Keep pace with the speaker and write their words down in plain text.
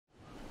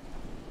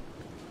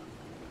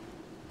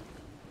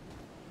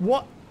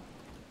What?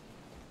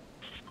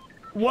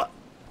 What?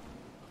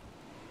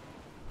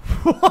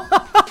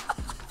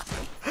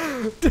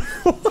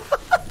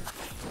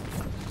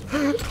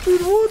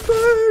 Dude, what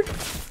the heck?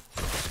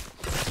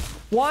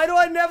 Why do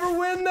I never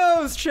win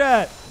those,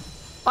 chat?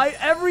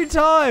 Every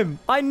time.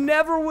 I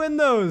never win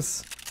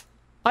those.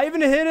 I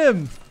even hit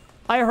him.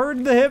 I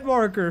heard the hit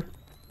marker.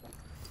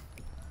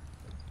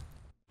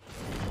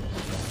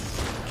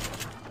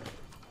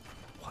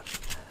 What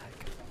the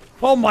heck?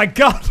 Oh my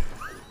god.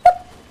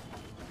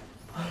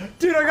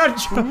 Dude, I got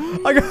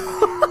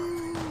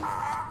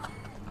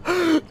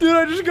dude,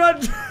 I just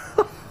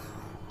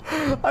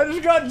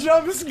got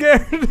jump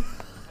scared.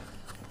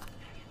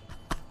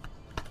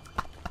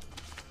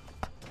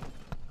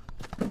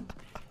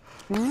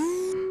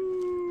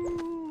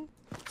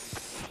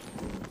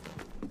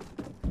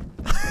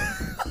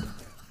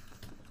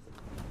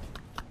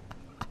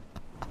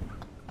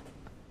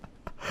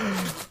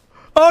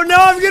 Oh no,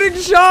 I'm getting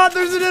shot!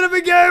 There's an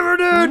enemy gamer,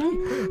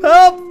 dude!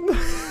 Help!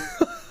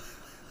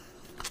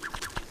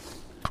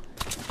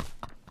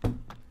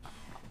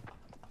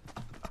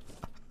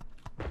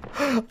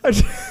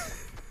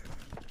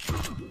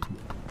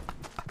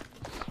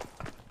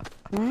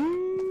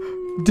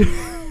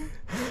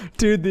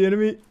 Dude, the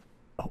enemy.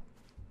 Oh,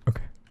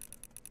 okay.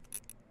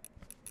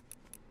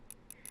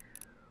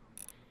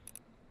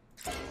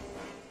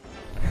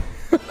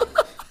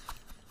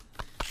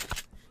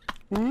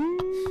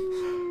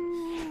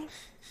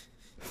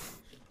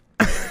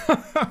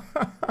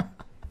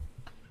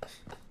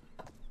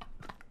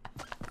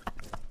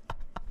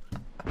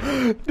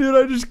 Dude,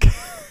 I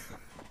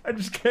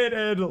just can't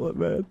handle it,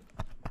 man.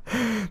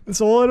 This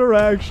whole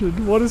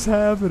interaction, what is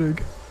happening?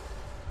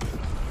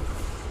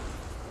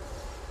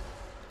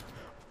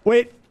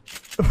 Wait.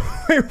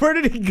 Wait, where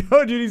did he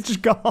go, dude? He's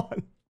just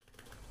gone.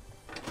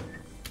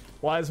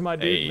 Why is my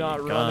dude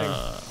not running?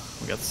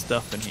 We got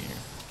stuff in here.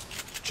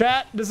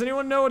 Chat, does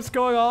anyone know what's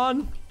going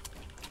on?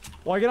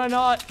 Why can I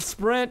not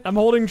sprint? I'm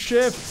holding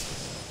shift.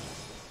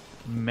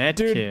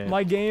 Dude,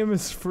 my game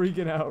is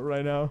freaking out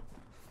right now.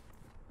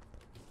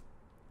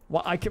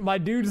 Why my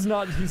dude is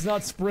not, he's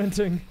not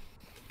sprinting.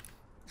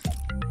 Are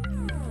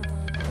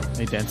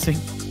you dancing?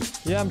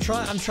 Yeah, I'm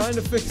trying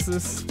to fix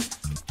this.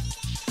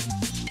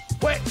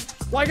 Wait,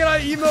 why can I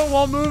emote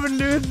while moving,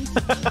 dude?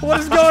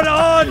 What is going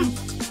on?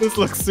 This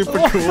looks super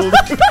cool.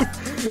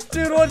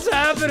 Dude, what's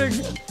happening?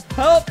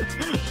 Help!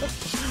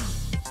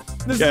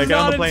 This is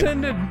not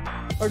intended.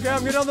 Okay,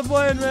 I'm getting on the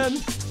plane, man.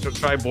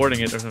 Try boarding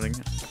it or something.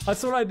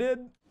 That's what I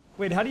did.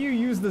 Wait, how do you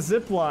use the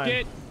zip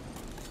line?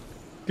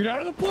 Get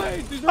out of the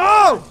plane!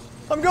 Oh!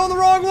 I'm going the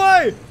wrong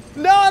way!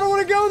 No, I don't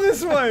want to go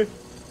this way!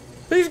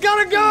 He's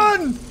got a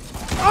gun!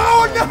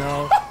 Oh,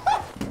 no!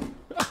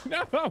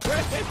 No,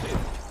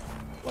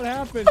 what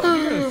happened? You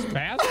got a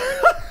spaz?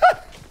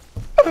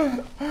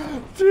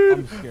 Dude,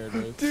 I'm scared,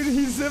 dude. Dude,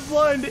 he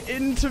ziplined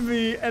into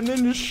me and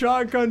then just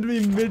shotgunned me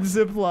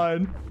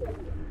mid-zipline.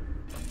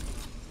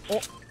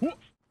 Oh.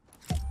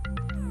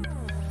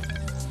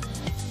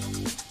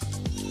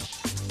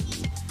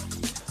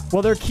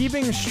 Well, they're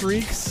keeping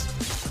streaks,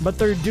 but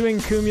they're doing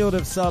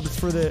cumulative subs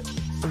for the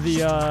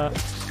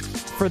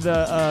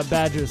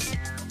badges.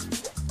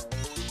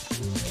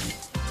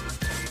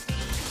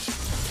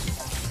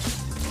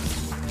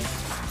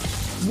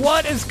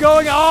 What is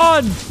going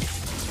on?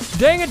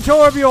 Dang it,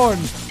 Torbjorn!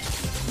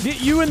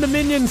 Get you and the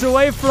minions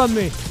away from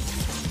me.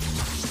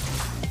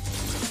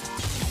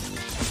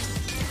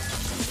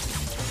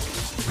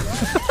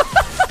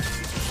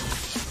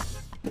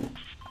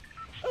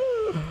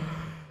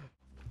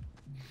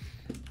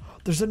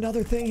 There's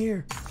another thing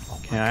here.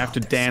 Okay, I have to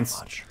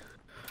dance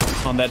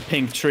on that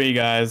pink tree,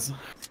 guys.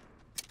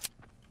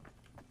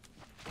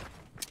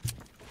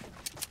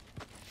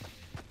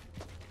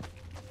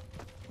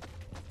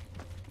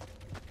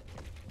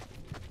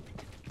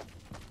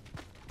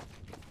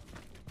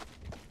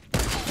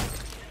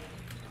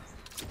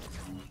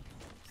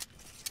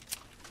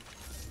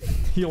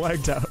 He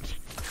lagged out.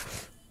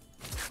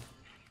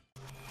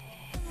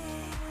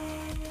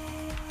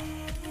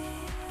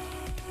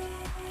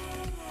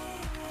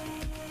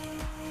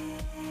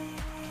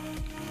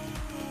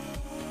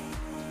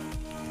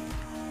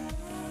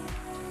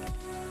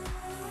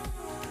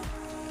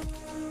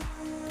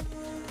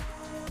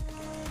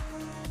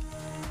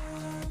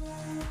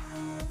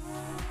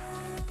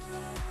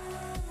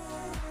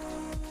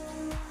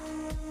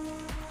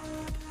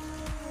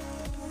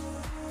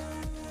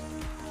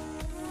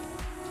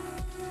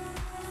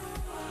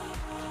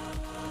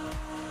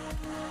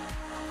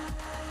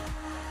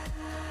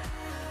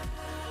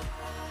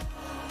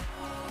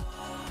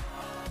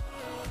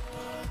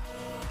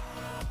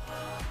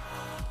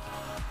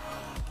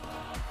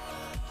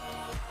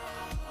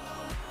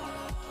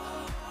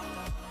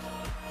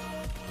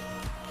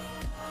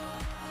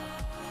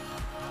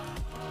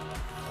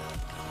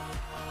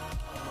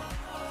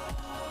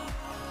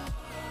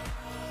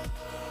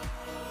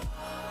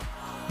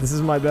 This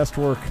is my best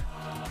work.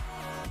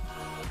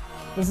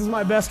 This is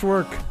my best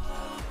work.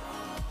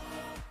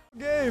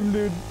 Game,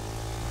 dude.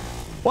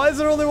 Why is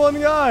there only one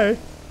guy?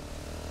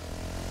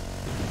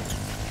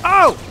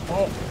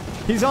 Oh!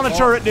 He's on a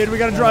turret, dude. We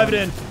gotta drive it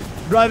in.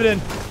 Drive it in.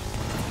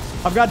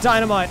 I've got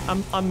dynamite.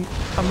 I'm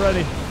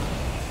ready.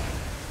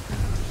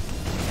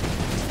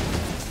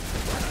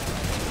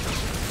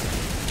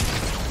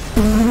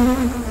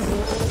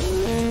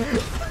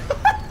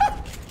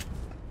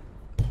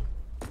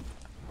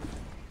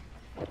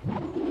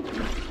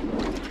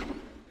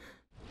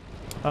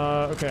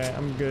 Okay,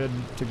 I'm good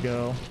to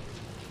go.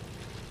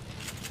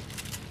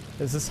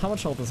 Is this, how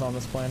much health is on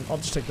this plane? I'll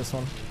just take this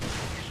one.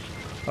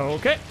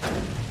 Okay.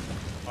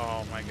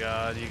 Oh my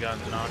god, you got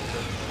knocked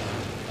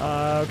in.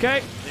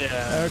 Okay.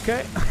 Yeah.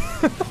 Okay.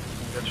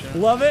 Gotcha.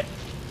 Love it.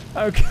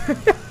 Okay.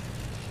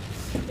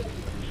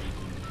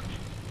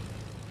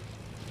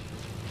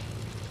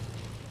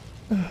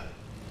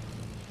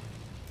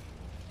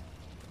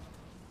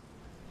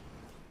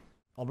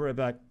 I'll be right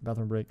back.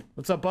 Bathroom break.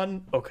 What's up,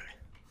 button? Okay.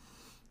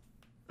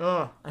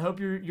 I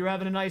hope you're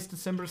having a nice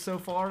December so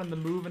far, and the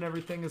move and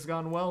everything has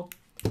gone well.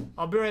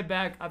 I'll be right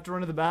back. I have to run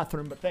to the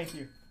bathroom, but thank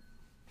you.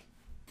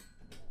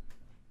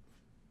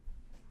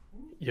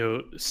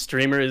 Yo,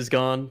 streamer is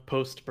gone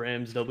post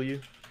Brams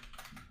W.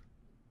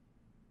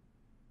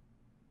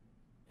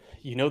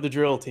 You know the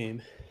drill,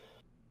 team.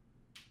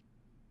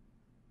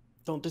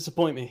 Don't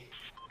disappoint me.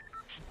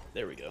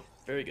 There we go.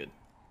 Very good.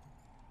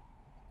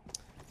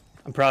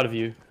 I'm proud of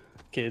you,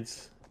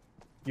 kids.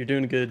 You're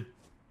doing good.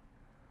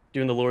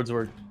 Doing the Lord's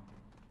work.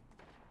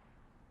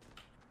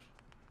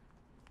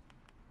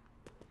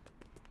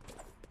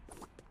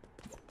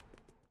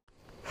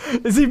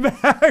 Is he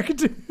back,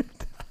 dude?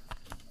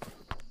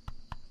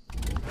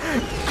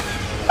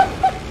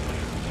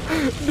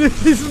 Dude,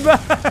 he's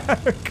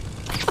back.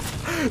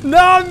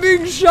 Now I'm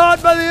being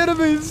shot by the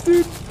enemies,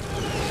 dude.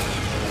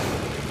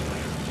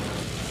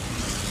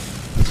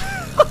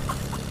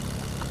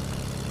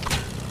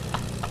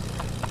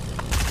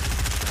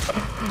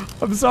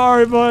 I'm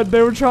sorry, bud.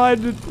 They were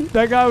trying to...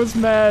 That guy was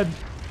mad.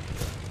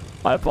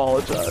 I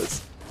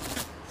apologize.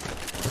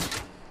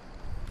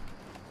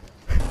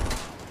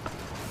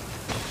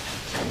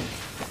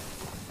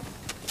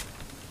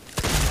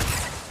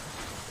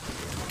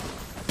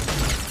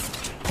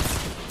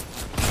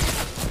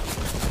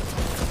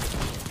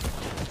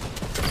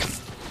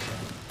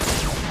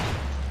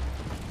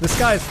 This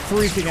guy's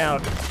freaking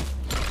out.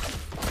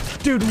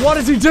 Dude, what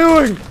is he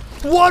doing?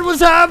 What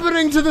was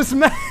happening to this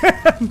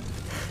man?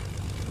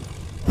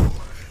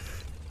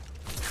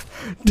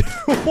 Dude,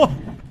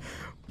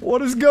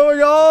 what is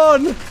going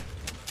on?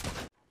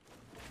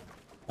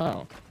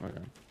 Oh,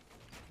 okay.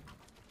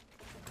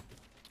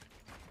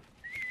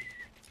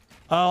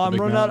 Oh, I'm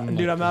Big running out. mountain,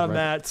 Dude, like, I'm out of right.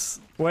 mats.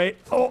 Wait.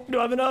 Oh, do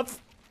I have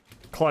enough?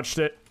 Clutched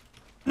it.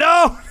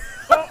 No!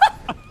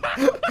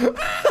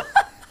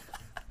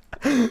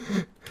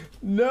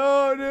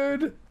 No,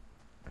 dude.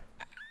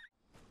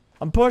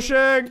 I'm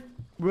pushing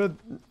with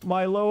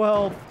my low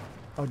health.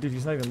 Oh, dude,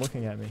 he's not even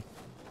looking at me.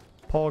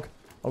 Pog.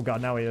 Oh,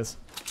 God, now he is.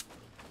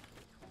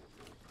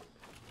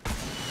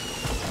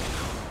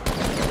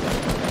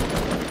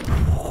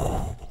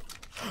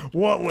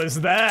 What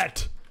was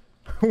that?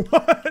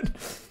 What?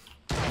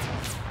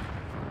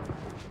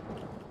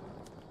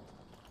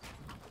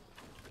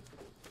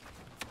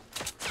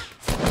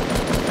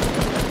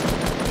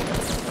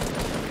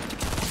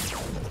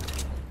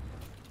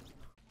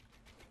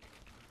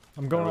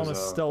 I'm going on a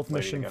stealth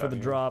mission for the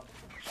drop.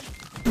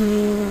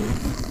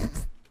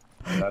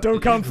 Don't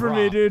come for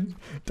me, dude.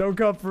 Don't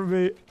come for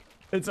me.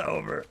 It's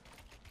over.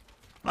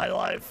 My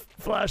life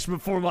flashed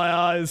before my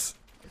eyes.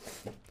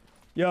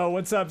 Yo,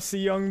 what's up,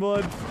 C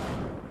Youngblood?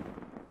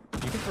 You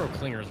can throw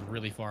clingers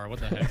really far. What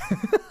the heck?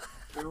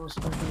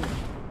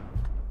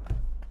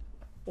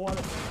 What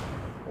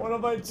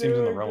am I doing? Seems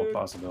in the realm of dude?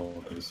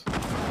 possibilities. I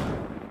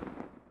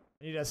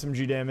need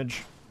SMG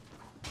damage.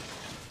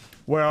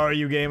 Where are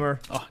you, gamer?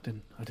 Oh,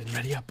 I didn't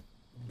ready up.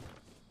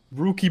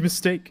 Rookie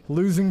mistake.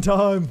 Losing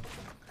time.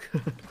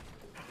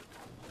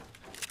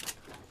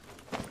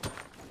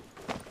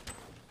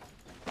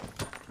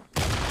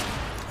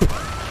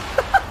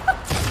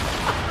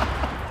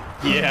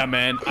 Yeah,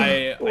 man.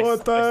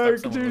 What the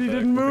heck, dude? He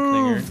didn't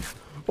move.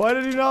 Why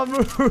did he not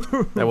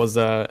move? That was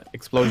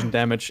explosion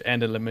damage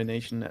and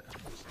elimination.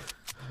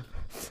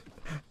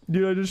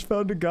 Dude, I just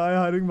found a guy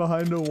hiding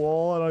behind a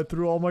wall and I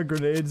threw all my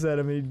grenades at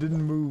him and he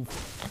didn't move.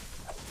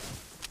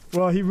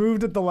 Well, he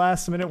moved at the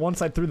last minute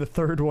once I threw the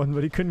third one,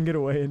 but he couldn't get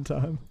away in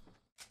time.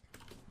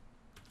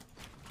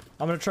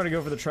 I'm gonna try to go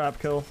for the trap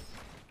kill.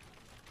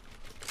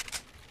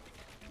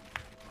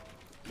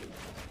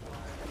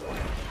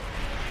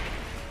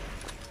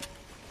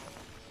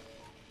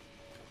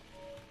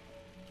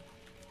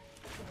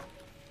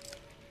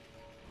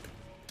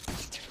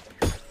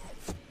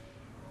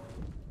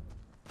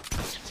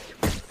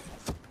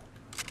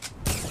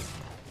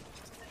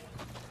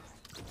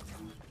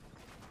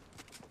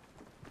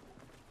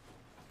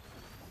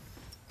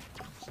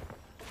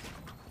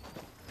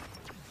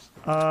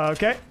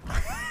 Okay.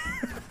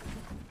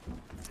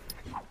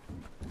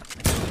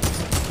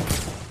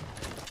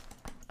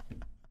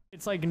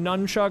 It's like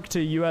nunchuck to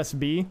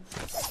USB.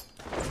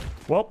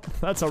 Well,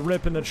 that's a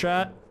rip in the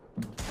chat.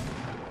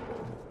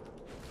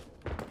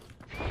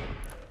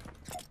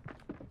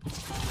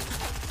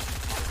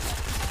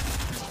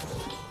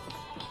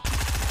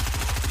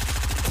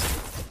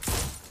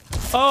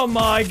 Oh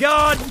my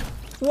god!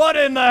 What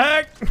in the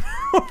heck?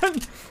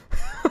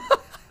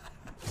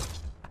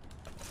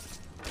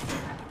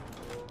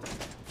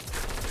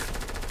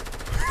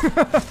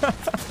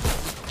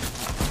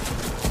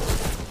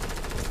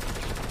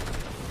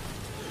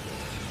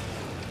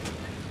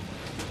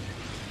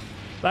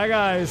 That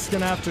guy's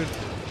gonna have to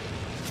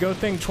go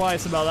think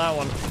twice about that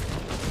one.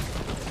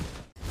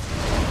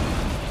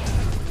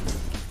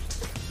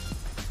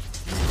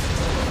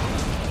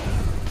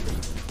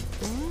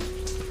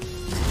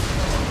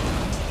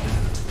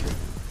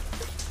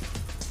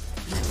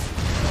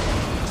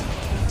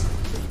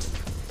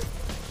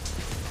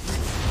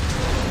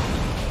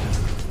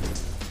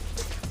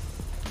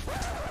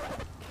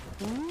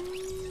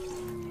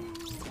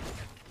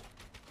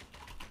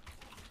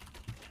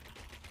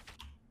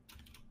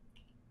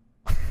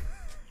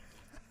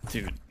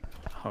 Dude,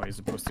 how are you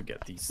supposed to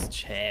get these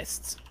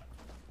chests?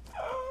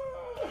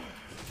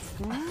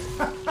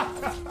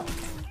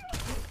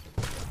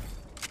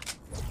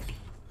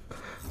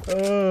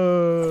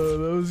 Oh,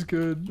 that was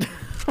good.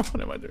 What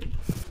am I doing?